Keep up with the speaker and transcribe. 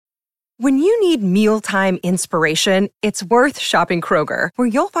When you need mealtime inspiration, it's worth shopping Kroger, where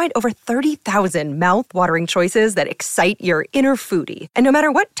you'll find over 30,000 mouth-watering choices that excite your inner foodie. And no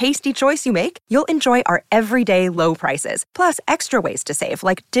matter what tasty choice you make, you'll enjoy our everyday low prices, plus extra ways to save,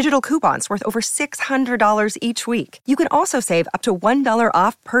 like digital coupons worth over $600 each week. You can also save up to $1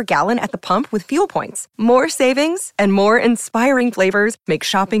 off per gallon at the pump with fuel points. More savings and more inspiring flavors make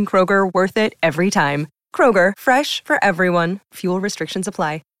shopping Kroger worth it every time. Kroger, fresh for everyone. Fuel restrictions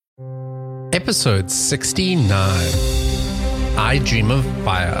apply. Episode 69, I Dream of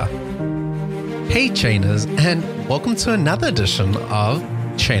Fire. Hey Chainers, and welcome to another edition of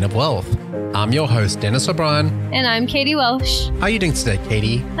Chain of Wealth. I'm your host, Dennis O'Brien. And I'm Katie Welsh. How are you doing today,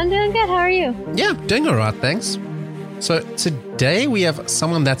 Katie? I'm doing good. How are you? Yeah, doing all right, thanks. So today we have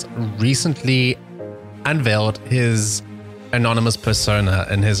someone that's recently unveiled his anonymous persona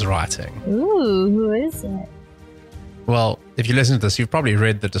in his writing. Ooh, who is it? Well, if you listen to this, you've probably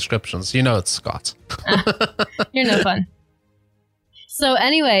read the descriptions. You know it's Scott. You're no fun. So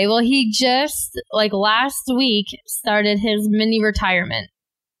anyway, well, he just, last week, started his mini retirement,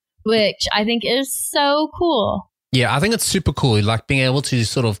 which I think is so cool. Yeah, I think it's super cool. Like being able to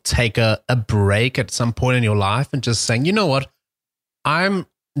sort of take a break at some point in your life and just saying, you know what, I'm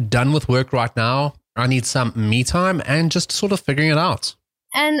done with work right now. I need some me time and just sort of figuring it out.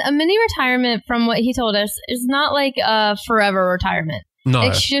 And a mini retirement, from what he told us, is not like a forever retirement. No.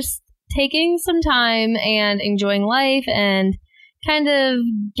 It's just taking some time and enjoying life and kind of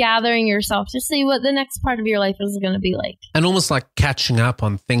gathering yourself to see what the next part of your life is going to be like. And almost like catching up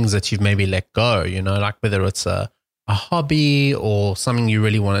on things that you've maybe let go, you know, like whether it's a hobby or something you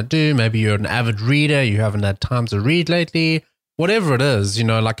really want to do. Maybe you're an avid reader, you haven't had time to read lately, whatever it is, you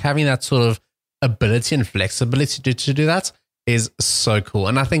know, like having that sort of ability and flexibility to do that is so cool.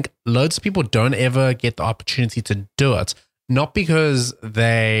 And I think loads of people don't ever get the opportunity to do it, not because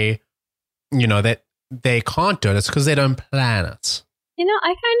they, you know, that they can't do it. It's because they don't plan it. You know, I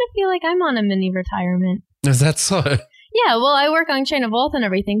kind of feel like I'm on a mini retirement. Is that so? Yeah, well, I work on Chain of Wealth and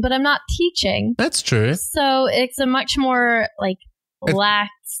everything, but I'm not teaching. That's true. So it's a much more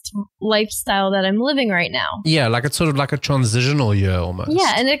relaxed lifestyle that I'm living right now. Yeah, like it's sort of like a transitional year almost.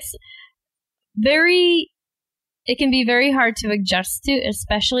 Yeah, and it can be very hard to adjust to,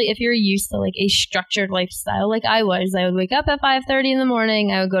 especially if you're used to like a structured lifestyle like I was. I would wake up at 5:30 in the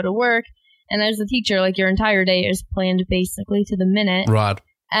morning, I would go to work, and as a teacher, like your entire day is planned basically to the minute. Right.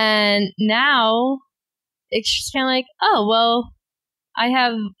 And now it's just kind of like, oh, well, I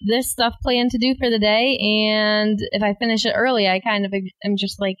have this stuff planned to do for the day, and if I finish it early, I kind of am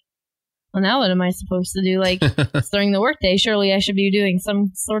just like, well, now what am I supposed to do? Like, it's during the workday. Surely I should be doing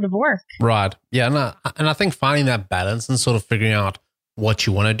some sort of work. Right. Yeah. And I think finding that balance and sort of figuring out what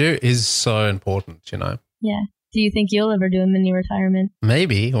you want to do is so important, you know? Yeah. Do you think you'll ever do a mini retirement?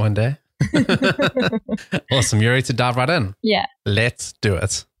 Maybe one day. Awesome. You're ready to dive right in? Yeah. Let's do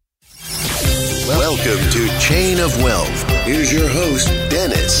it. Welcome to Chain of Wealth. Here's your host,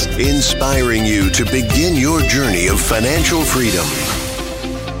 Dennis, inspiring you to begin your journey of financial freedom.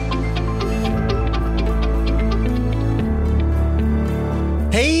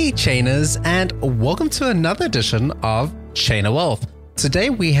 Hey Chainers, and welcome to another edition of Chain of Wealth. Today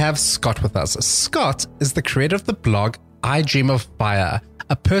we have Scott with us. Scott is the creator of the blog I Dream of Fire,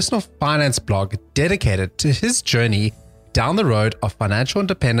 a personal finance blog dedicated to his journey down the road of financial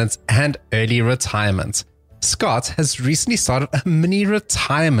independence and early retirement. Scott has recently started a mini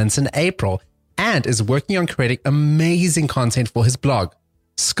retirement in April and is working on creating amazing content for his blog.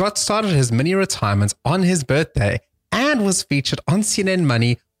 Scott started his mini retirement on his birthday and was featured on CNN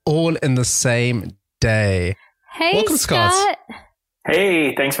Money all in the same day. Hey, welcome, Scott.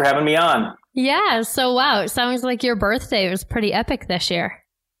 Hey, thanks for having me on. Yeah, so wow, it sounds like your birthday was pretty epic this year.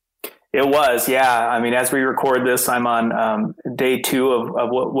 It was, yeah. I mean, as we record this, I'm on day 2 of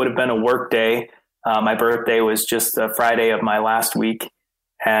what would have been a work day. My birthday was just Friday of my last week.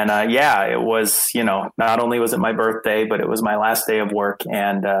 And yeah, it was, you know, not only was it my birthday, but it was my last day of work.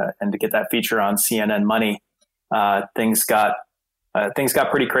 And to get that feature on CNN Money, things got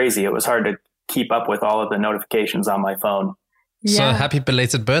pretty crazy. It was hard to keep up with all of the notifications on my phone. Yeah. So happy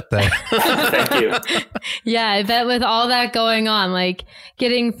belated birthday. Thank you. Yeah, I bet with all that going on, like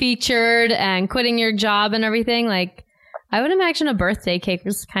getting featured and quitting your job and everything, like I would imagine a birthday cake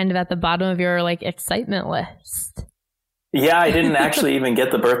was kind of at the bottom of your like excitement list. Yeah, I didn't actually even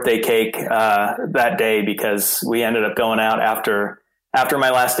get the birthday cake that day because we ended up going out after my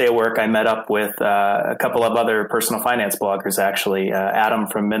last day of work. I met up with a couple of other personal finance bloggers, actually, Adam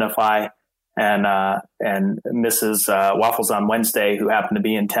from Minify and Mrs. Waffles on Wednesday, who happened to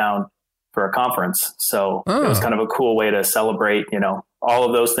be in town for a conference. So It was kind of a cool way to celebrate, you know, all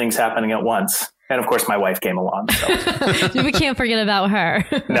of those things happening at once. And of course, my wife came along. So. We can't forget about her.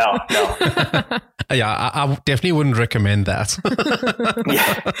 No. Yeah, I definitely wouldn't recommend that.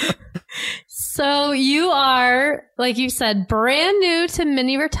 Yeah. So you are, like you said, brand new to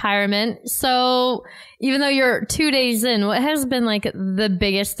mini retirement. So even though you're 2 days in, what has been like the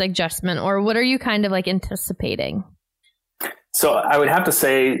biggest adjustment, or what are you kind of like anticipating? So I would have to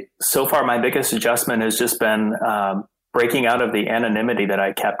say, so far, my biggest adjustment has just been breaking out of the anonymity that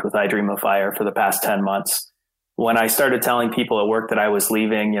I kept with I Dream of Fire for the past 10 months. When I started telling people at work that I was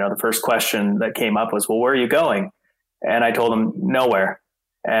leaving, the first question that came up was, well, where are you going? And I told them nowhere.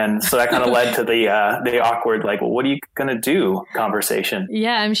 And so that kind of led to the awkward, like, well, what are you going to do conversation?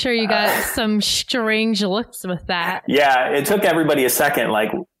 Yeah, I'm sure you got some strange looks with that. Yeah, it took everybody a second,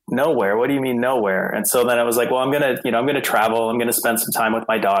 like, nowhere. What do you mean nowhere? And so then I was like, well, I'm going to travel. I'm going to spend some time with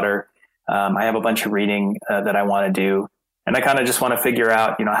my daughter. I have a bunch of reading that I want to do. And I kind of just want to figure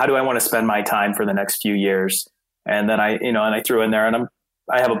out, how do I want to spend my time for the next few years? And then I threw in there, and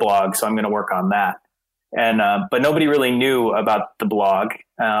I have a blog, so I'm going to work on that. And, but nobody really knew about the blog.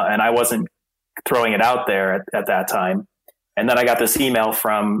 And I wasn't throwing it out there at that time. And then I got this email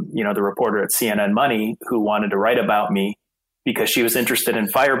from, the reporter at CNN Money who wanted to write about me because she was interested in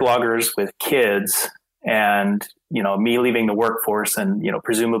fire bloggers with kids and, me leaving the workforce and,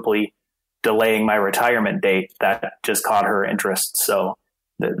 presumably delaying my retirement date. That just caught her interest. So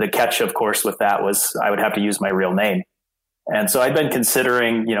the catch, of course, with that was I would have to use my real name. And so I'd been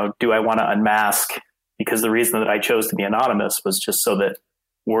considering, do I want to unmask? Because the reason that I chose to be anonymous was just so that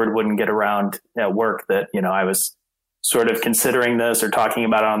word wouldn't get around at work that, I was sort of considering this or talking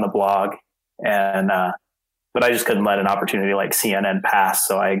about it on the blog. And, but I just couldn't let an opportunity like CNN pass.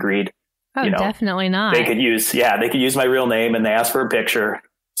 So I agreed. Oh, definitely not. They could use my real name, and they asked for a picture.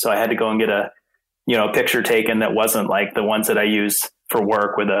 So I had to go and get a picture taken that wasn't like the ones that I use for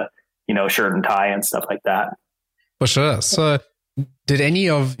work with a, shirt and tie and stuff like that. For sure. So did any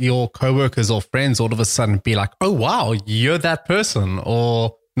of your coworkers or friends all of a sudden be like, oh, wow, you're that person,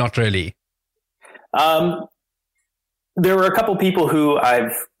 or not really? There were a couple people who I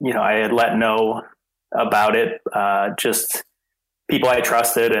had let know about it, just people I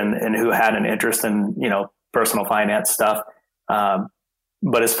trusted and who had an interest in, personal finance stuff.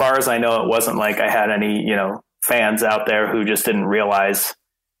 But as far as I know, it wasn't like I had any, fans out there who just didn't realize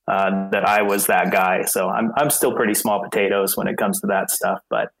that I was that guy. So I'm still pretty small potatoes when it comes to that stuff.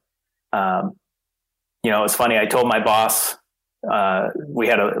 But, it's funny. I told my boss, we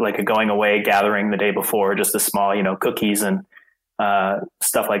had a going away gathering the day before, just a small, cookies and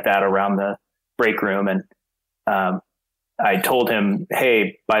stuff like that around the break room. And I told him,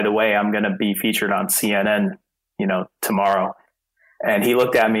 hey, by the way, I'm going to be featured on CNN, tomorrow. And he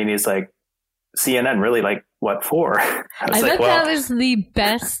looked at me and he's like, CNN, really? Like, what for? I bet that was the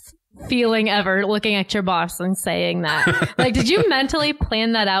best feeling ever, looking at your boss and saying that. Like, did you mentally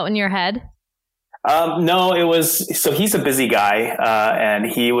plan that out in your head? No, it was, so he's a busy guy, and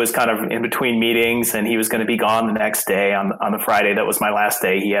he was kind of in between meetings, and he was going to be gone the next day on the Friday. That was my last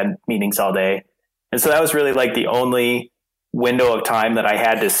day. He had meetings all day. And so that was really like the only window of time that I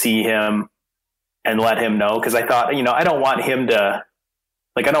had to see him and let him know. Cause I thought, I don't want him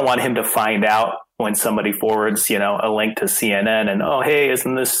to find out when somebody forwards, a link to CNN and, oh, hey,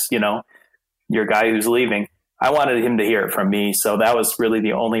 isn't this, your guy who's leaving? I wanted him to hear it from me. So that was really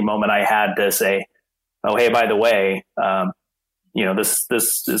the only moment I had to say, oh, hey, by the way, this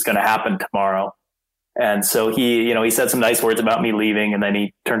is going to happen tomorrow. And so he said some nice words about me leaving, and then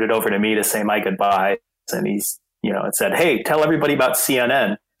he turned it over to me to say my goodbyes. And he's, it said, hey, tell everybody about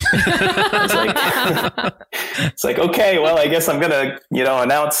CNN. It's like, okay, well, I guess I'm going to,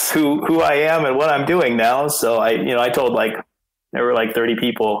 announce who I am and what I'm doing now. So I told there were 30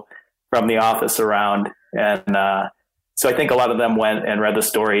 people from the office around. And, so I think a lot of them went and read the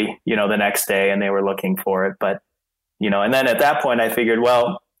story, the next day, and they were looking for it. But, and then at that point I figured,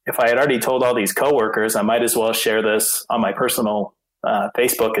 well, if I had already told all these coworkers, I might as well share this on my personal,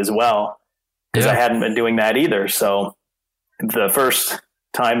 Facebook as well, because I hadn't been doing that either. So the first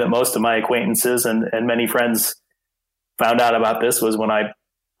time that most of my acquaintances and many friends found out about this was when I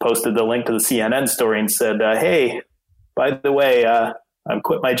posted the link to the CNN story and said, hey, by the way, I've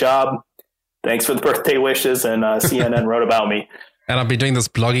quit my job. Thanks for the birthday wishes. And CNN wrote about me. And I'll be doing this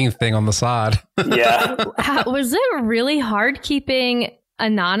blogging thing on the side. Yeah. Was it really hard keeping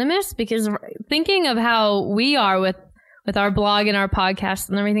anonymous? Because thinking of how we are with our blog and our podcast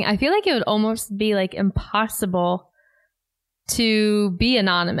and everything, I feel like it would almost be impossible to be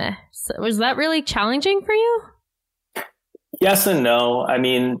anonymous. Was that really challenging for you? Yes and no. I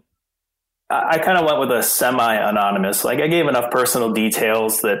mean, I kind of went with a semi-anonymous. Like I gave enough personal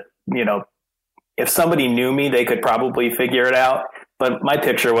details that, if somebody knew me, they could probably figure it out. But my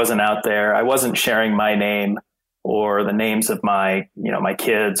picture wasn't out there. I wasn't sharing my name or the names of my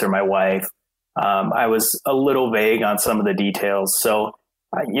kids or my wife. I was a little vague on some of the details. So,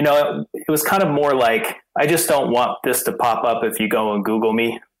 it was kind of more like, I just don't want this to pop up if you go and Google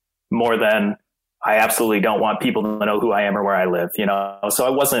me, more than I absolutely don't want people to know who I am or where I live, So I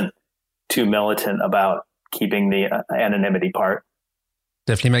wasn't too militant about keeping the anonymity part.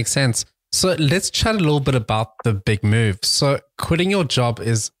 Definitely makes sense. So let's chat a little bit about the big move. So quitting your job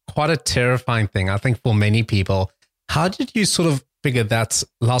is quite a terrifying thing, I think, for many people. How did you sort of figure that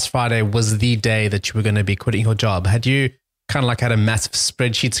last Friday was the day that you were going to be quitting your job? Had you kind of like had a massive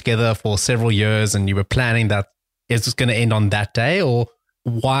spreadsheet together for several years and you were planning that it's just going to end on that day? Or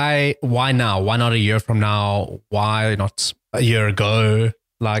why now? Why not a year from now? Why not a year ago?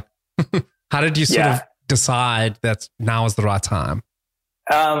 Like, how did you sort of decide that now is the right time?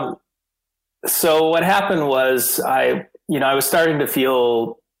 So what happened was I was starting to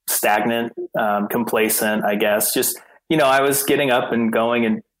feel stagnant, complacent, I guess. Just, I was getting up and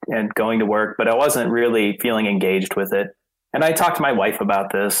going and going to work, but I wasn't really feeling engaged with it. And I talked to my wife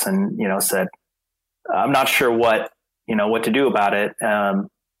about this and, said, I'm not sure what to do about it.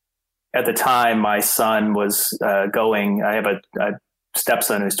 At the time, my son was I have a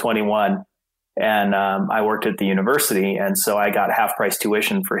stepson who's 21, and I worked at the university. And so I got half price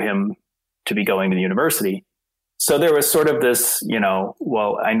tuition for him to be going to the university. So there was sort of this, I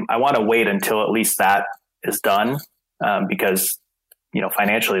want to wait until at least that is done, because,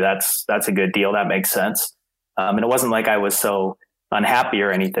 financially that's a good deal. That makes sense. And it wasn't like I was so unhappy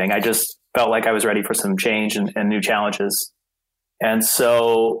or anything. I just felt like I was ready for some change and new challenges. And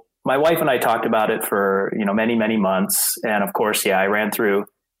so my wife and I talked about it for, many, many months. And of course, I ran through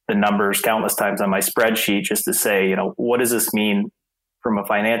the numbers countless times on my spreadsheet just to say, what does this mean from a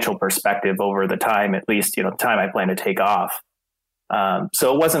financial perspective over the time, at least, the time I plan to take off.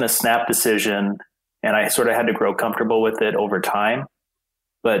 So it wasn't a snap decision, and I sort of had to grow comfortable with it over time.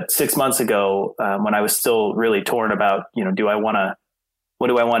 But 6 months ago, when I was still really torn about, what do I want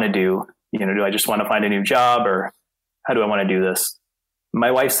to do? Do I just want to find a new job, or how do I want to do this?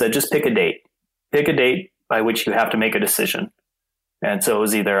 My wife said, just pick a date by which you have to make a decision. And so it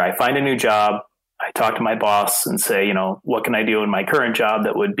was either I find a new job, I talk to my boss and say, what can I do in my current job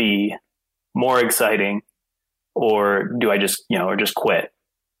that would be more exciting, or do I just, or just quit?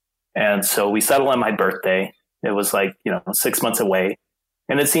 And so we settled on my birthday. It was like, 6 months away,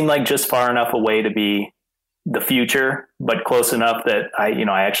 and it seemed like just far enough away to be the future, but close enough that I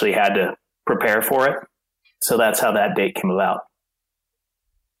actually had to prepare for it. So that's how that date came about.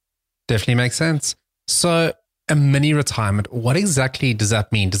 Definitely makes sense. So a mini retirement, what exactly does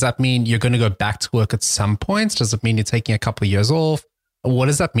that mean? Does that mean you're going to go back to work at some point? Does it mean you're taking a couple of years off? What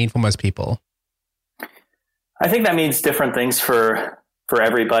does that mean for most people? I think that means different things for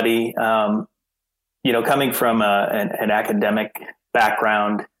everybody. Coming from an academic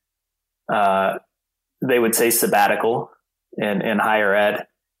background, they would say sabbatical in higher ed,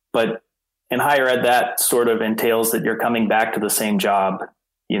 but in higher ed, that sort of entails that you're coming back to the same job,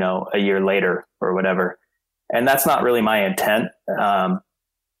 a year later or whatever. And that's not really my intent.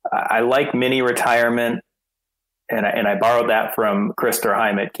 I like mini retirement, and I borrowed that from Chris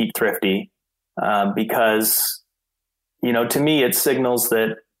Durheim at Keep Thrifty, because, to me, it signals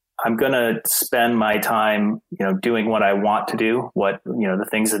that I'm going to spend my time, doing what I want to do, the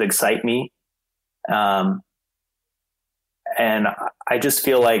things that excite me. And I just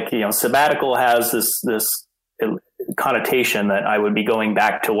feel like, sabbatical has this connotation that I would be going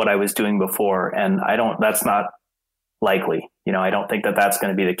back to what I was doing before. And that's not likely. I don't think that that's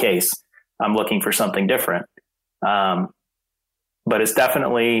going to be the case. I'm looking for something different. But it's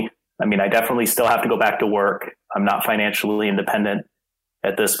definitely, I definitely still have to go back to work. I'm not financially independent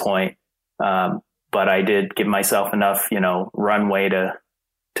at this point. But I did give myself enough, runway to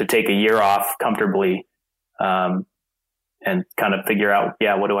take a year off comfortably, and kind of figure out,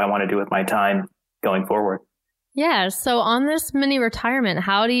 what do I want to do with my time going forward? Yeah. So on this mini retirement,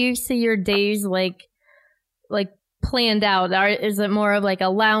 how do you see your days like planned out? Is it more of like a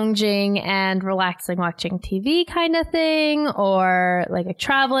lounging and relaxing, watching TV kind of thing, or like a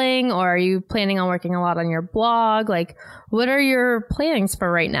traveling, or are you planning on working a lot on your blog? Like, what are your plannings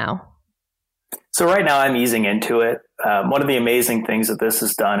for right now? So right now I'm easing into it. One of the amazing things that this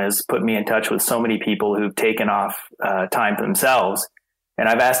has done is put me in touch with so many people who've taken off time for themselves. And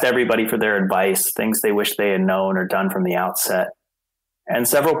I've asked everybody for their advice, things they wish they had known or done from the outset. And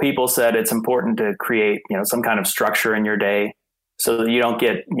several people said it's important to create, some kind of structure in your day so that you don't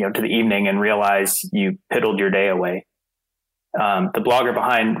get, to the evening and realize you piddled your day away. The blogger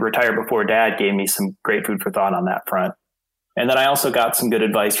behind Retire Before Dad gave me some great food for thought on that front. And then I also got some good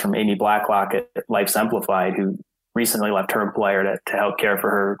advice from Amy Blacklock at Life'Semplified, who recently left her employer to help care for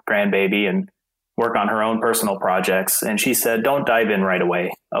her grandbaby and work on her own personal projects. And she said, don't dive in right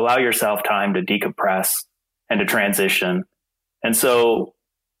away. Allow yourself time to decompress and to transition. And so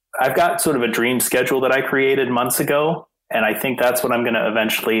I've got sort of a dream schedule that I created months ago. And I think that's what I'm going to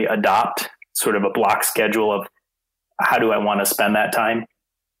eventually adopt, sort of a block schedule of how do I want to spend that time.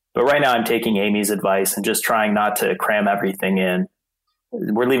 But right now I'm taking Amy's advice and just trying not to cram everything in.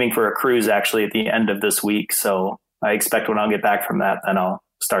 We're leaving for a cruise actually at the end of this week. So I expect when I'll get back from that, then I'll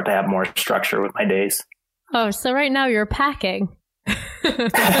start to have more structure with my days. Oh, so right now you're packing.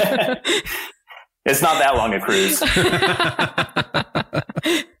 It's not that long a cruise.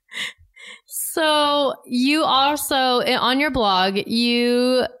 So you also, on your blog,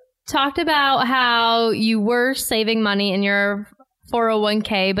 you talked about how you were saving money in your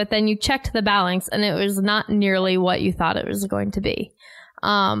 401k, but then you checked the balance and it was not nearly what you thought it was going to be.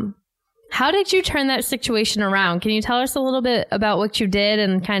 How did you turn that situation around? Can you tell us a little bit about what you did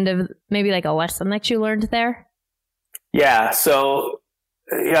and kind of maybe like a lesson that you learned there? Yeah. So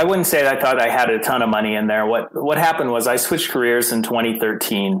I wouldn't say that I thought I had a ton of money in there. What happened was I switched careers in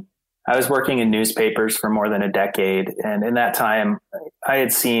 2013. I was working in newspapers for more than a decade. And in that time, I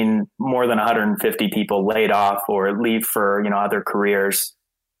had seen more than 150 people laid off or leave for, other careers.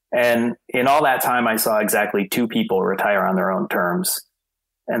 And in all that time, I saw exactly 2 people retire on their own terms.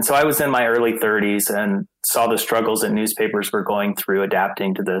 And so I was in my early 30s and saw the struggles that newspapers were going through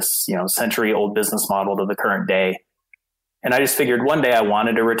adapting to this, century-old business model to the current day. And I just figured one day I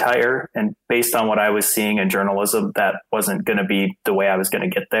wanted to retire. And based on what I was seeing in journalism, that wasn't going to be the way I was going to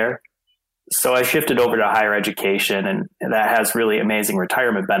get there. So I shifted over to higher education, and that has really amazing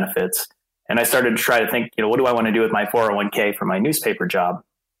retirement benefits. And I started to try to think, what do I want to do with my 401k for my newspaper job?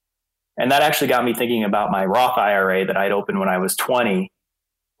 And that actually got me thinking about my Roth IRA that I'd opened when I was 20.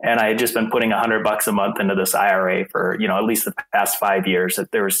 And I had just been putting $100 a month into this IRA for, at least the past 5 years.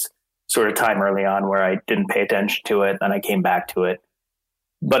 That there was sort of time early on where I didn't pay attention to it, and I came back to it.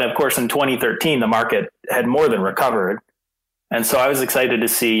 But of course, in 2013, the market had more than recovered. And so I was excited to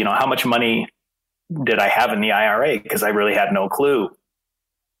see, how much money did I have in the IRA? Because I really had no clue.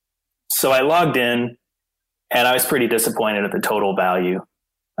 So I logged in and I was pretty disappointed at the total value.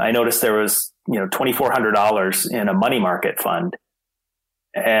 I noticed there was, $2,400 in a money market fund.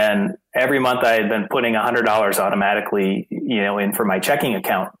 And every month I had been putting $100 automatically, in for my checking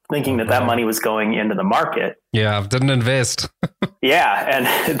account, thinking that money was going into the market. Yeah, I didn't invest. Yeah.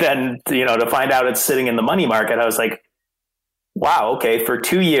 And then, to find out it's sitting in the money market, I was like, wow, okay, for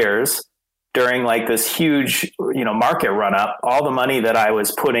 2 years during like this huge, market run up, all the money that I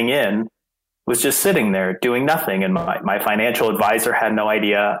was putting in was just sitting there doing nothing. And my financial advisor had no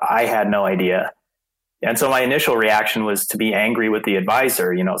idea. I had no idea. And so my initial reaction was to be angry with the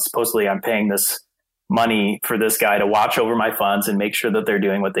advisor. Supposedly I'm paying this money for this guy to watch over my funds and make sure that they're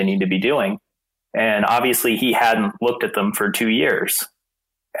doing what they need to be doing. And obviously he hadn't looked at them for 2 years.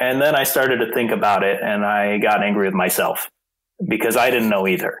 And then I started to think about it and I got angry with myself because I didn't know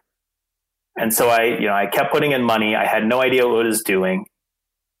either. And so I kept putting in money. I had no idea what it was doing.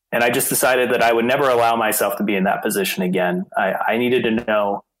 And I just decided that I would never allow myself to be in that position again. I needed to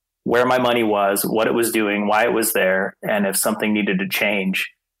know where my money was, what it was doing, why it was there. And if something needed to change,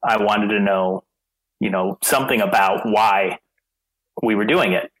 I wanted to know, something about why we were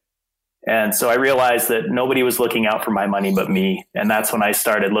doing it. And so I realized that nobody was looking out for my money but me. And that's when I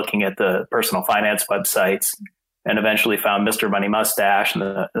started looking at the personal finance websites and eventually found Mr. Money Mustache and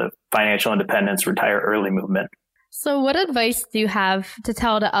the Financial Independence Retire Early movement. So what advice do you have to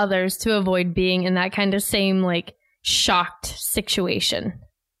tell to others to avoid being in that kind of same shocked situation?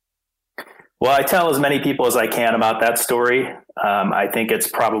 Well, I tell as many people as I can about that story. I think it's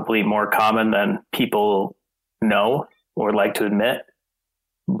probably more common than people know or like to admit.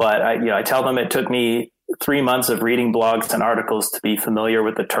 But I tell them it took me 3 months of reading blogs and articles to be familiar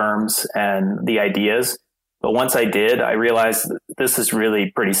with the terms and the ideas. But once I did, I realized this is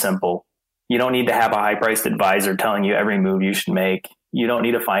really pretty simple. You don't need to have a high-priced advisor telling you every move you should make. You don't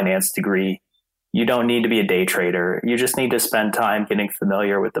need a finance degree. You don't need to be a day trader. You just need to spend time getting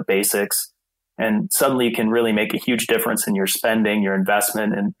familiar with the basics. And suddenly you can really make a huge difference in your spending, your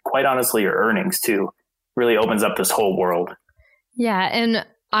investment, and quite honestly, your earnings too. Really opens up this whole world. Yeah. And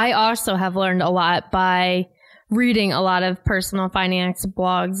I also have learned a lot by reading a lot of personal finance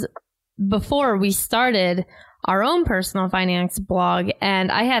blogs before we started our own personal finance blog.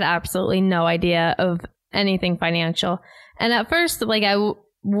 And I had absolutely no idea of anything financial. And at first, like, I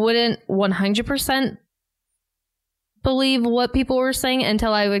wouldn't 100% believe what people were saying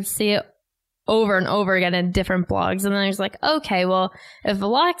until I would see it over and over again in different blogs. And then I was like, okay, well, if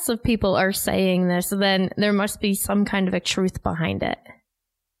lots of people are saying this, then there must be some kind of a truth behind it.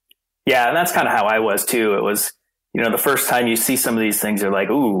 Yeah, and that's kind of how I was too. It was, the first time you see some of these things, you're like,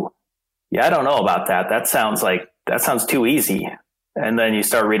 ooh, yeah, I don't know about that. That sounds too easy. And then you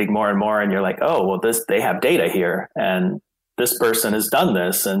start reading more and more and you're like, oh, well, they have data here and this person has done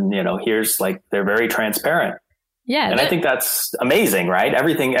this. And, here's they're very transparent. Yeah. And I think that's amazing, right?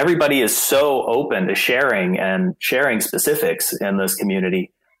 Everybody is so open to sharing specifics in this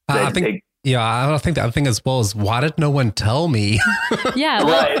community. I think the other thing as well is, why did no one tell me? Yeah.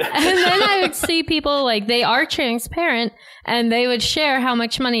 Well, right. And then I would see people they are transparent and they would share how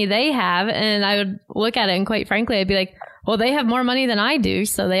much money they have. And I would look at it and quite frankly, I'd be like, well, they have more money than I do.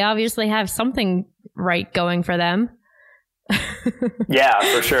 So they obviously have something right going for them. Yeah,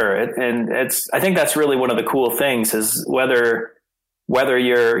 for sure. I think that's really one of the cool things is whether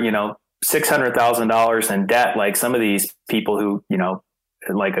you're, $600,000 in debt, like some of these people who,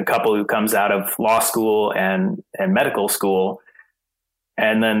 like a couple who comes out of law school and medical school,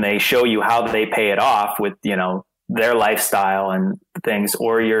 and then they show you how they pay it off with, their lifestyle and things,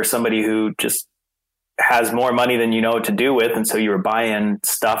 or you're somebody who just has more money than you know what to do with. And so you're buying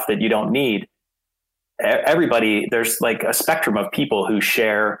stuff that you don't need. Everybody, there's a spectrum of people who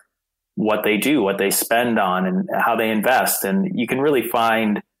share what they do, what they spend on and how they invest. And you can really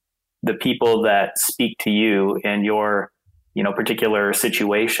find the people that speak to you in your, particular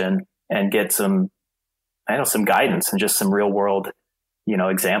situation and get some guidance and just some real world,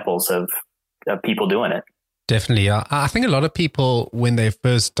 examples of people doing it. Definitely. I think a lot of people, when they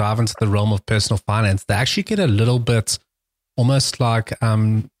first dive into the realm of personal finance, they actually get a little bit almost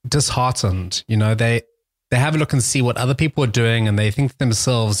disheartened. They have a look and see what other people are doing and they think to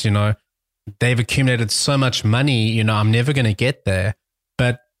themselves, they've accumulated so much money, I'm never going to get there.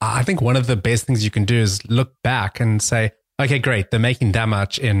 But I think one of the best things you can do is look back and say, okay, great, they're making that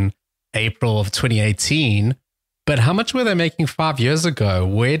much in April of 2018, but how much were they making 5 years ago?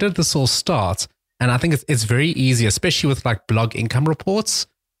 Where did this all start? And I think it's very easy, especially with blog income reports,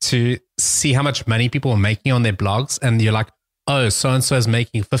 to see how much money people are making on their blogs. And you're like, oh, so-and-so is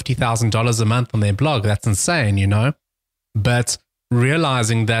making $50,000 a month on their blog. That's insane, But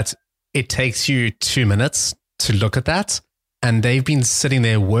realizing that it takes you 2 minutes to look at that, and they've been sitting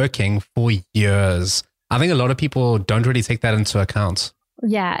there working for years. I think a lot of people don't really take that into account.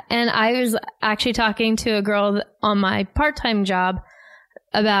 Yeah. And I was actually talking to a girl on my part-time job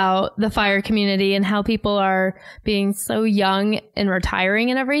about the FIRE community and how people are being so young and retiring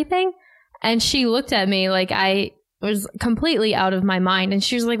and everything. And she looked at me like I was completely out of my mind. And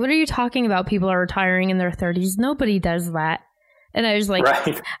she was like, what are you talking about? People are retiring in their 30s. Nobody does that. And I was like,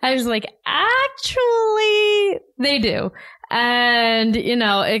 right. Actually, they do. And,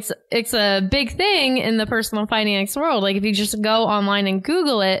 it's a big thing in the personal finance world. If you just go online and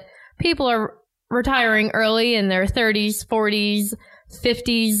Google it, people are retiring early in their 30s, 40s,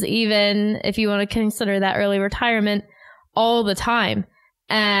 50s, even if you want to consider that early retirement, all the time.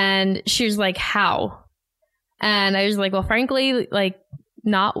 And she was like, how? And I was like, well, frankly,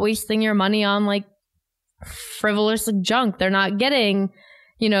 not wasting your money on frivolous junk. They're not getting,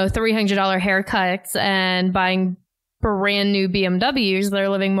 $300 haircuts and buying brand new BMWs. They're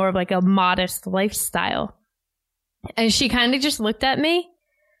living more of a modest lifestyle. And she kind of just looked at me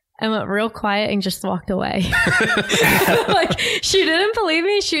and went real quiet and just walked away. She didn't believe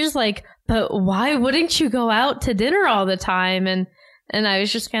me. She was like, but why wouldn't you go out to dinner all the time? And I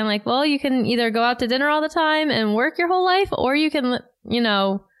was just kind of like, well, you can either go out to dinner all the time and work your whole life, or you can,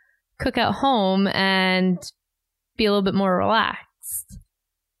 cook at home and be a little bit more relaxed.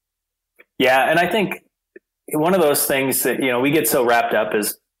 Yeah. And I think one of those things that, we get so wrapped up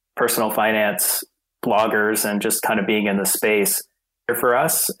as personal finance bloggers and just kind of being in the space for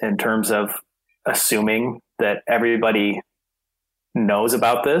us in terms of assuming that everybody knows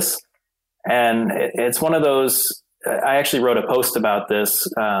about this. And it's one of those, I actually wrote a post about this.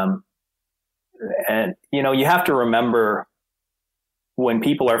 And, you have to remember when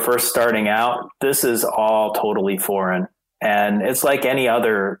people are first starting out, this is all totally foreign. And it's like any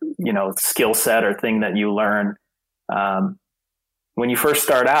other, skill set or thing that you learn. When you first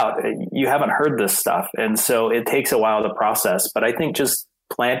start out, you haven't heard this stuff. And so it takes a while to process. But I think just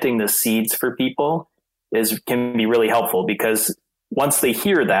planting the seeds for people can be really helpful, because once they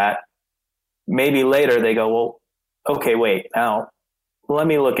hear that, maybe later they go, well, okay, wait, now let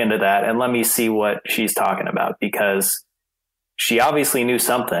me look into that and let me see what she's talking about, because she obviously knew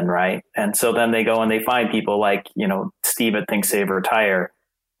something, right? And so then they go and they find people like, Steve at Think Save Retire,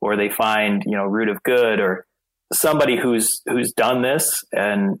 or they find, Root of Good, or somebody who's done this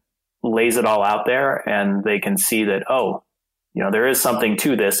and lays it all out there, and they can see that, there is something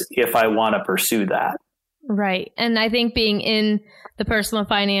to this if I want to pursue that. Right. And I think being in the personal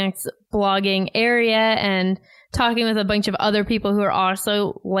finance blogging area and talking with a bunch of other people who are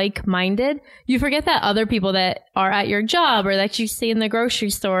also like-minded, you forget that other people that are at your job or that you see in the grocery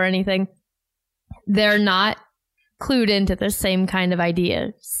store or anything, they're not clued into the same kind of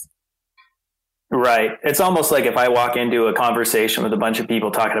ideas. Right. It's almost like if I walk into a conversation with a bunch of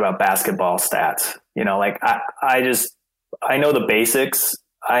people talking about basketball stats, I know the basics.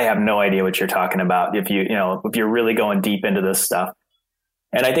 I have no idea what you're talking about if you're really going deep into this stuff.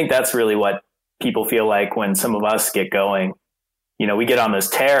 And I think that's really what people feel like when some of us get going. We get on this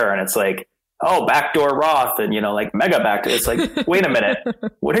tear and it's like, oh, backdoor Roth and, mega backdoor. It's like, wait a minute,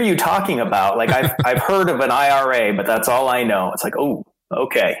 what are you talking about? Like I've heard of an IRA, but that's all I know. It's like, oh,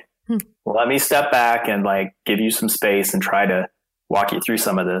 okay. Well, let me step back and give you some space and try to walk you through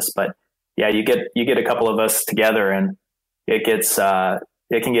some of this. But yeah, you get a couple of us together and it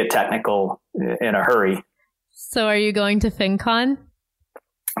can get technical in a hurry. So are you going to FinCon?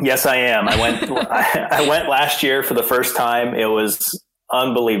 Yes, I am. I went last year for the first time. It was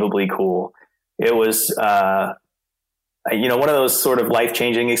unbelievably cool. It was, one of those sort of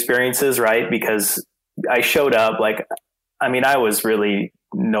life-changing experiences, right? Because I showed up I was really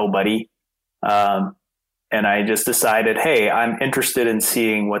nobody. And I just decided, hey, I'm interested in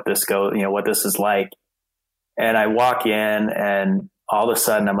seeing what this what this is like. And I walk in and all of a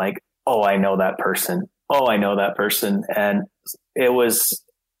sudden I'm like, oh, I know that person. Oh, I know that person. And they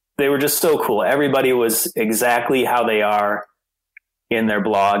were just so cool. Everybody was exactly how they are in their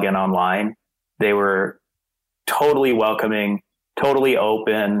blog and online. They were totally welcoming, totally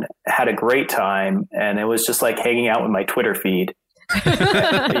open, had a great time. And it was just like hanging out with my Twitter feed, for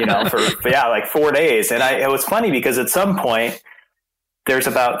 4 days. And it was funny because at some point there's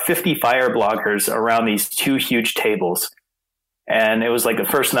about 50 fire bloggers around these two huge tables. And it was like the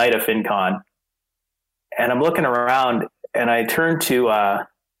first night of FinCon. And I'm looking around and I turned to, I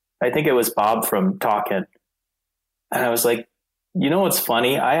think it was Bob from Talkin'. And I was like, what's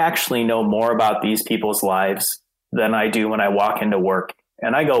funny? I actually know more about these people's lives than I do when I walk into work.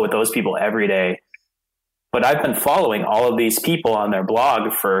 And I go with those people every day. But I've been following all of these people on their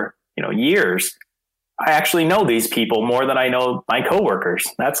blog for, years. I actually know these people more than I know my coworkers.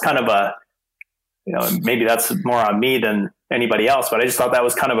 That's kind of maybe that's more on me than anybody else, but I just thought that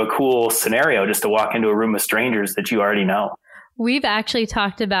was kind of a cool scenario just to walk into a room of strangers that you already know. We've actually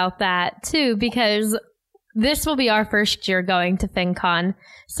talked about that too, because this will be our first year going to FinCon.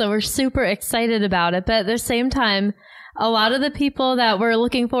 So we're super excited about it. But at the same time, a lot of the people that we're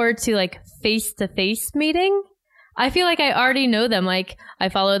looking forward to face-to-face meeting, I feel like I already know them. I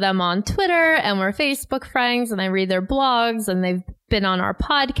follow them on Twitter and we're Facebook friends and I read their blogs and they've been on our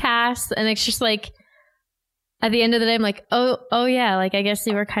podcast. And it's just at the end of the day, I'm like, oh yeah, I guess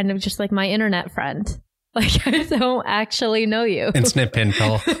you were kind of just like my internet friend. I don't actually know you. Internet pen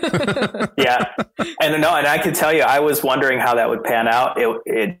pal. Yeah. And I can tell you, I was wondering how that would pan out.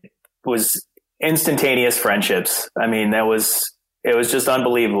 It was instantaneous friendships. I mean, it was just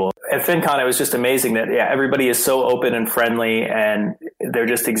unbelievable. At FinCon, it was just amazing that everybody is so open and friendly and they're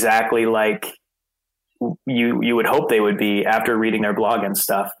just exactly like you would hope they would be after reading their blog and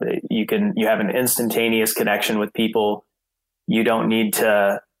stuff. You have an instantaneous connection with people. You don't need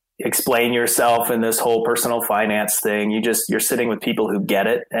to explain yourself in this whole personal finance thing. You're sitting with people who get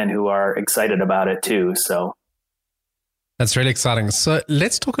it and who are excited about it too. So that's really exciting. So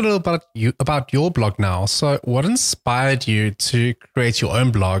let's talk a little about your blog now. So what inspired you to create your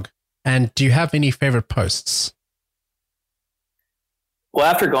own blog? And do you have any favorite posts? Well,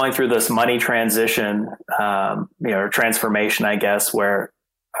 after going through this money transition, or transformation, I guess, where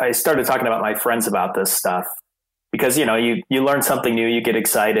I started talking about my friends about this stuff, because, you learn something new, you get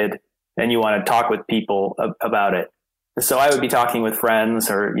excited and you want to talk with people about it. So I would be talking with friends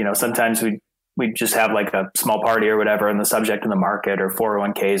or, sometimes we'd just have a small party or whatever, and the subject in the market or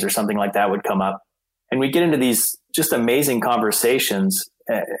 401ks or something like that would come up. And we'd get into these just amazing conversations.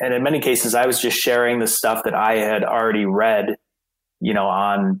 And in many cases, I was just sharing the stuff that I had already read,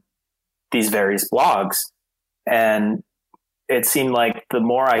 on these various blogs. And it seemed like the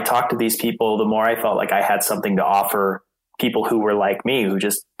more I talked to these people, the more I felt like I had something to offer people who were like me, who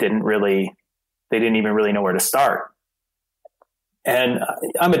just didn't even really know where to start. And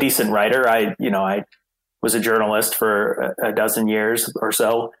I'm a decent writer. I was a journalist for a dozen years or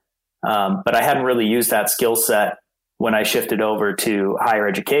so. But I hadn't really used that skill set when I shifted over to higher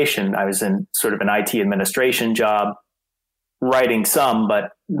education, I was in sort of an IT administration job, writing some,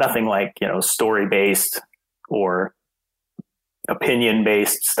 but nothing like, story-based or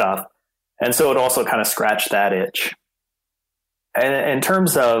opinion-based stuff. And so it also kind of scratched that itch. And in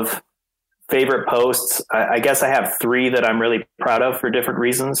terms of favorite posts, I guess I have 3 that I'm really proud of for different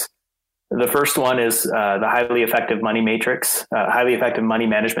reasons. The first one is the highly effective money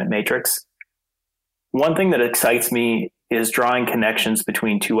management matrix. One thing that excites me is drawing connections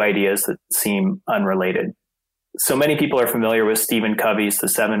between 2 ideas that seem unrelated. So many people are familiar with Stephen Covey's The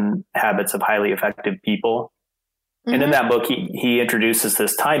 7 Habits of Highly Effective People. Mm-hmm. And in that book, he introduces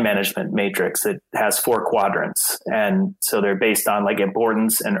this time management matrix that has 4 quadrants. And so they're based on like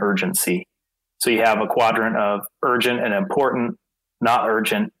importance and urgency. So you have a quadrant of urgent and important, not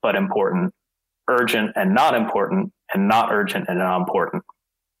urgent, but important, urgent and not important, and not urgent and not important.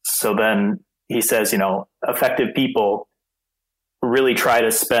 So then he says, effective people really try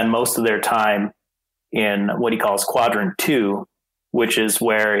to spend most of their time in what he calls quadrant 2, which is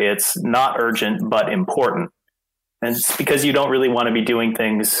where it's not urgent, but important. And it's because you don't really want to be doing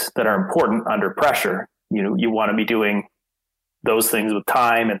things that are important under pressure. You want to be doing those things with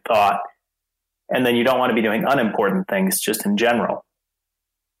time and thought. And then you don't want to be doing unimportant things just in general.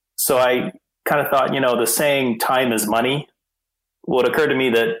 So I kind of thought, the saying time is money. Well, it occurred to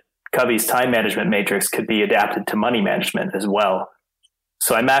me that Covey's time management matrix could be adapted to money management as well.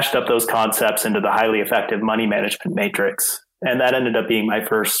 So I mashed up those concepts into the highly effective money management matrix. And that ended up being my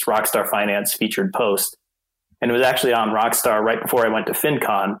first Rockstar Finance featured post. And it was actually on Rockstar right before I went to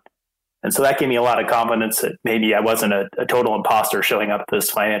FinCon. And so that gave me a lot of confidence that maybe I wasn't a total imposter showing up at this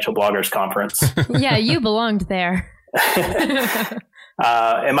financial bloggers conference. Yeah, you belonged there.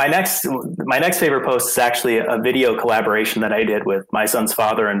 And my next favorite post is actually a video collaboration that I did with My Son's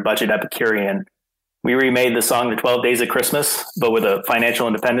Father and Budget Epicurean. We remade the song The 12 Days of Christmas, but with a financial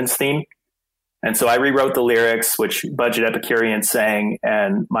independence theme. And so I rewrote the lyrics, which Budget Epicurean sang,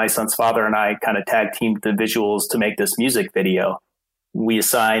 and My Son's Father and I kind of tag teamed the visuals to make this music video. We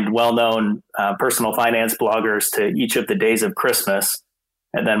assigned well-known personal finance bloggers to each of the days of Christmas.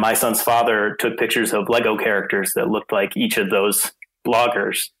 And then My Son's Father took pictures of Lego characters that looked like each of those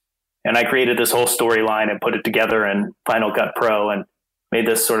bloggers. And I created this whole storyline and put it together in Final Cut Pro and made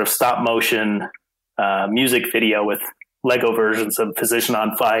this sort of stop motion music video with Lego versions of Physician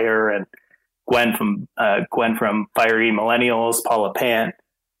on Fire and Gwen from Fiery Millennials, Paula Pant,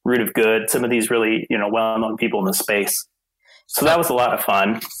 Root of Good, some of these really, well-known people in the space. So that was a lot of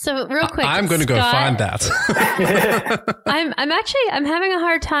fun. So real quick, I'm going to go find that. I'm having a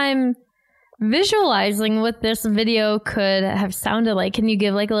hard time visualizing what this video could have sounded like. Can you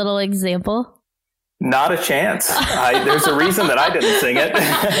give like a little example? Not a chance. There's a reason that I didn't sing it.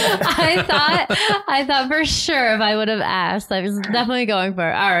 I thought for sure if I would have asked, I was definitely going for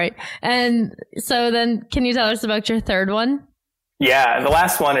it. All right. And so then can you tell us about your third one? Yeah. And the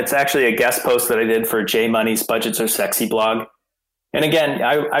last one, it's actually a guest post that I did for J Money's Budgets Are Sexy blog. And again,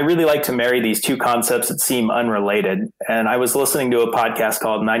 I really like to marry these 2 concepts that seem unrelated. And I was listening to a podcast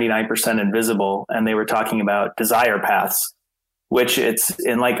called 99% Invisible, and they were talking about desire paths, which it's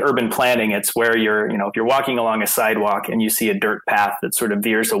in like urban planning. It's where if you're walking along a sidewalk and you see a dirt path that sort of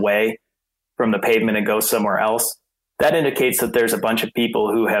veers away from the pavement and goes somewhere else, that indicates that there's a bunch of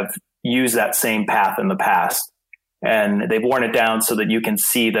people who have used that same path in the past. And they've worn it down so that you can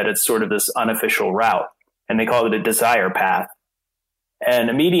see that it's sort of this unofficial route. And they call it a desire path.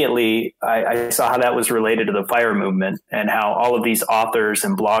 And immediately I saw how that was related to the FIRE movement and how all of these authors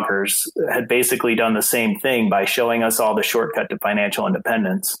and bloggers had basically done the same thing by showing us all the shortcut to financial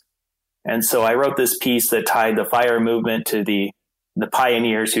independence. And so I wrote this piece that tied the FIRE movement to the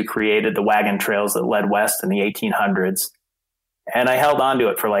pioneers who created the wagon trails that led west in the 1800s. And I held on to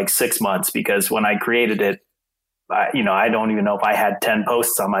it for like 6 months because when I created it, I don't even know if I had 10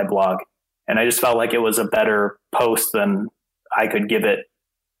 posts on my blog. And I just felt like it was a better post than I could give it,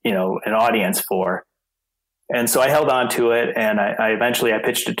 an audience for. And so I held on to it, and I eventually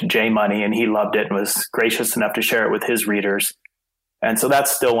pitched it to J Money, and he loved it and was gracious enough to share it with his readers. And so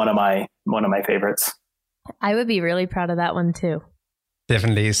that's still one of my favorites. I would be really proud of that one too.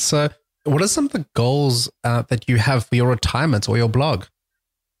 Definitely. So what are some of the goals that you have for your retirement or your blog?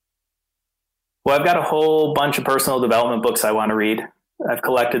 Well, I've got a whole bunch of personal development books I want to read. I've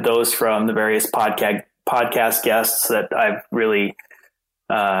collected those from the various podcast guests that I've really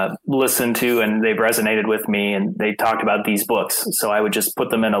listened to, and they've resonated with me, and they talked about these books. So I would just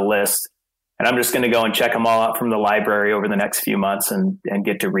put them in a list, and I'm just going to go and check them all out from the library over the next few months and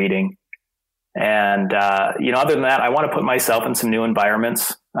get to reading. And, other than that, I want to put myself in some new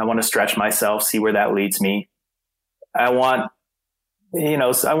environments. I want to stretch myself, see where that leads me. I want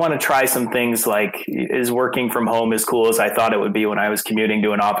to try some things like, is working from home as cool as I thought it would be when I was commuting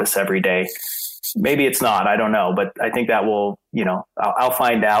to an office every day? Maybe it's not, I don't know, but I think that will, I'll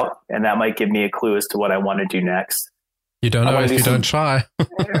find out, and that might give me a clue as to what I want to do next. You don't know if you don't try.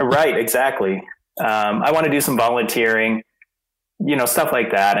 Right, exactly. I want to do some volunteering, stuff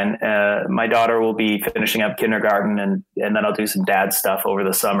like that. And my daughter will be finishing up kindergarten, and then I'll do some dad stuff over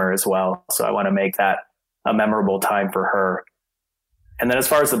the summer as well. So I want to make that a memorable time for her. And then as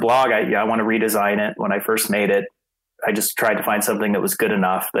far as the blog, I want to redesign it. When I first made it, I just tried to find something that was good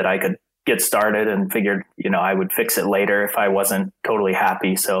enough that I could get started, and figured, I would fix it later if I wasn't totally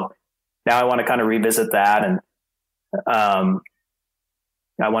happy. So now I want to kind of revisit that. And I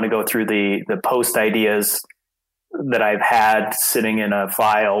want to go through the post ideas that I've had sitting in a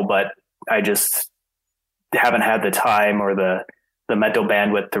file, but I just haven't had the time or the mental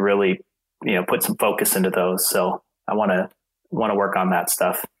bandwidth to really, put some focus into those. So I want to work on that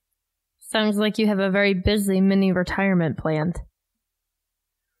stuff. Sounds like you have a very busy mini retirement planned.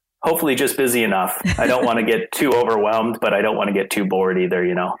 Hopefully just busy enough. I don't want to get too overwhelmed, but I don't want to get too bored either,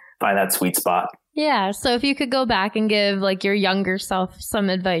 find that sweet spot. Yeah. So if you could go back and give like your younger self some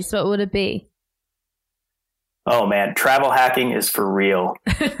advice, what would it be? Oh man, travel hacking is for real.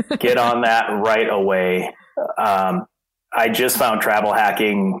 Get on that right away. I just found travel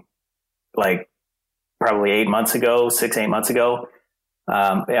hacking like probably 8 months ago, 6-8 months ago.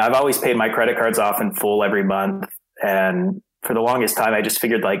 I've always paid my credit cards off in full every month. And for the longest time, I just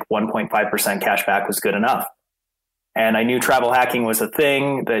figured like 1.5% cash back was good enough. And I knew travel hacking was a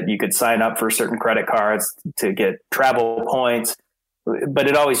thing, that you could sign up for certain credit cards to get travel points, but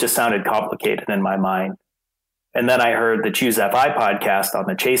it always just sounded complicated in my mind. And then I heard the Choose FI podcast on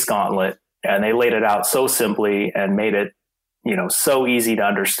the Chase Gauntlet, and they laid it out so simply and made it, so easy to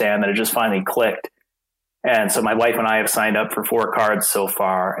understand that it just finally clicked. And so my wife and I have signed up for 4 cards so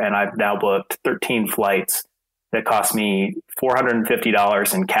far, and I've now booked 13 flights that cost me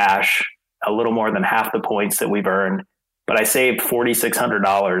 $450 in cash, a little more than half the points that we've earned. But I saved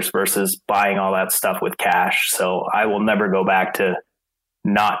 $4,600 versus buying all that stuff with cash. So I will never go back to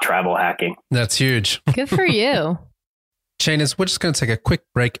not travel hacking. That's huge. Good for you. Chainers, we're just going to take a quick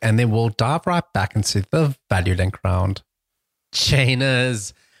break, and then we'll dive right back into the Value Link round.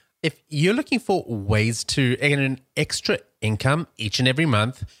 Chainers, if you're looking for ways to earn an extra income each and every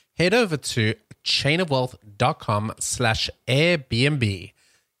month, head over to chainofwealth.com/Airbnb.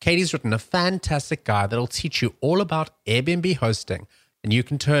 Katie's written a fantastic guide that'll teach you all about Airbnb hosting, and you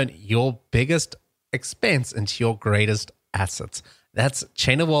can turn your biggest expense into your greatest assets. That's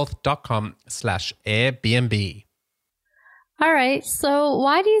chainofwealth.com/Airbnb. All right. So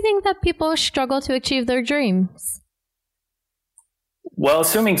why do you think that people struggle to achieve their dreams? Well,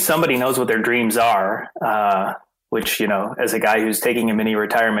 assuming somebody knows what their dreams are, which, as a guy who's taking a mini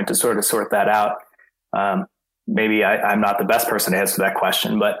retirement to sort that out, maybe I'm not the best person to answer that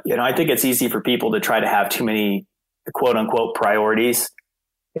question. But, I think it's easy for people to try to have too many quote unquote priorities.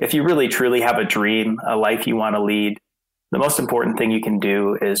 If you really truly have a dream, a life you want to lead, the most important thing you can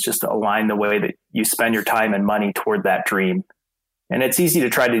do is just align the way that you spend your time and money toward that dream. And it's easy to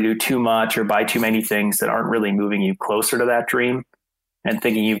try to do too much or buy too many things that aren't really moving you closer to that dream, and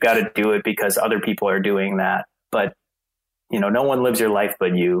thinking you've got to do it because other people are doing that. But, no one lives your life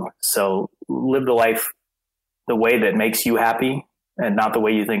but you. So live the life the way that makes you happy, and not the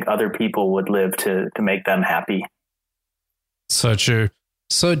way you think other people would live to make them happy. So true.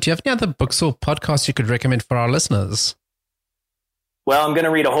 So do you have any other books or podcasts you could recommend for our listeners? Well, I'm going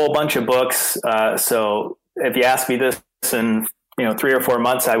to read a whole bunch of books. So if you ask me this in 3 or 4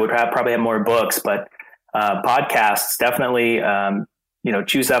 months, I would probably have more books. But podcasts, definitely,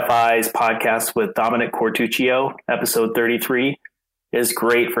 Choose FI's podcast with Dominic Cortuccio, episode 33, is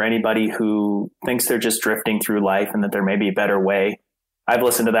great for anybody who thinks they're just drifting through life and that there may be a better way. I've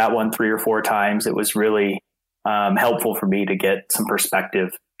listened to that one 3 or 4 times. It was really helpful for me to get some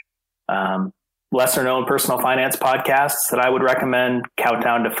perspective. Lesser known personal finance podcasts that I would recommend,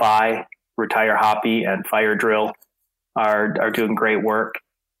 Countdown to FI, Retire Hoppy, and Fire Drill are doing great work.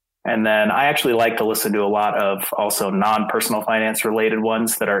 And then I actually like to listen to a lot of also non-personal finance related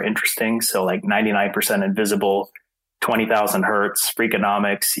ones that are interesting. So like 99% Invisible, 20,000 Hertz,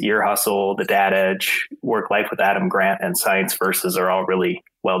 Freakonomics, Ear Hustle, The Dad Edge, Work Life with Adam Grant, and Science Versus are all really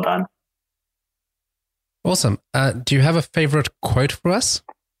well done. Awesome. Do you have a favorite quote for us?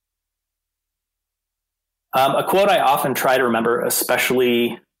 A quote I often try to remember,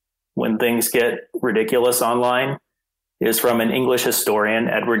 especially when things get ridiculous online, is from an English historian,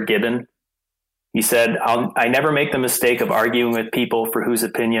 Edward Gibbon. He said, I never make the mistake of arguing with people for whose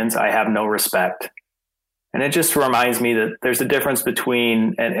opinions I have no respect. And it just reminds me that there's a difference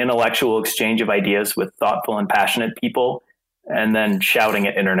between an intellectual exchange of ideas with thoughtful and passionate people and then shouting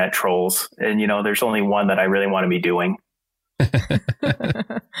at internet trolls. And, there's only one that I really want to be doing.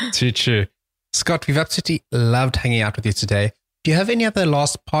 Too true. Scott, we've absolutely loved hanging out with you today. Do you have any other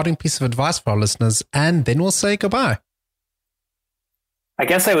last parting piece of advice for our listeners? And then we'll say goodbye. I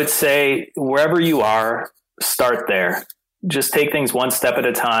guess I would say wherever you are, start there. Just take things one step at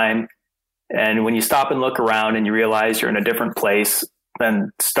a time. And when you stop and look around and you realize you're in a different place,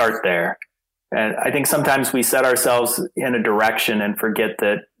 then start there. And I think sometimes we set ourselves in a direction and forget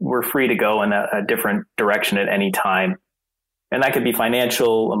that we're free to go in a different direction at any time. And that could be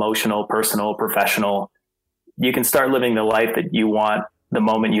financial, emotional, personal, professional. You can start living the life that you want the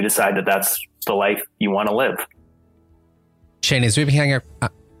moment you decide that that's the life you want to live. Shane, as we've been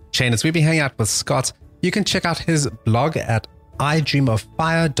hanging out with Scott, you can check out his blog at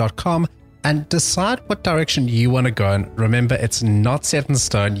idreamoffire.com and decide what direction you want to go in. Remember, it's not set in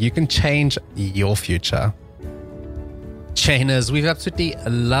stone. You can change your future. Chainers, we've absolutely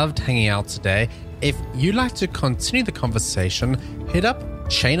loved hanging out today. If you'd like to continue the conversation, hit up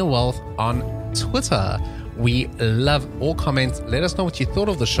Chainer Wealth on Twitter. We love all comments. Let us know what you thought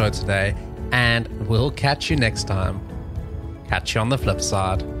of the show today, and we'll catch you next time. Catch you on the flip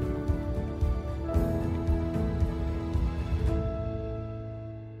side.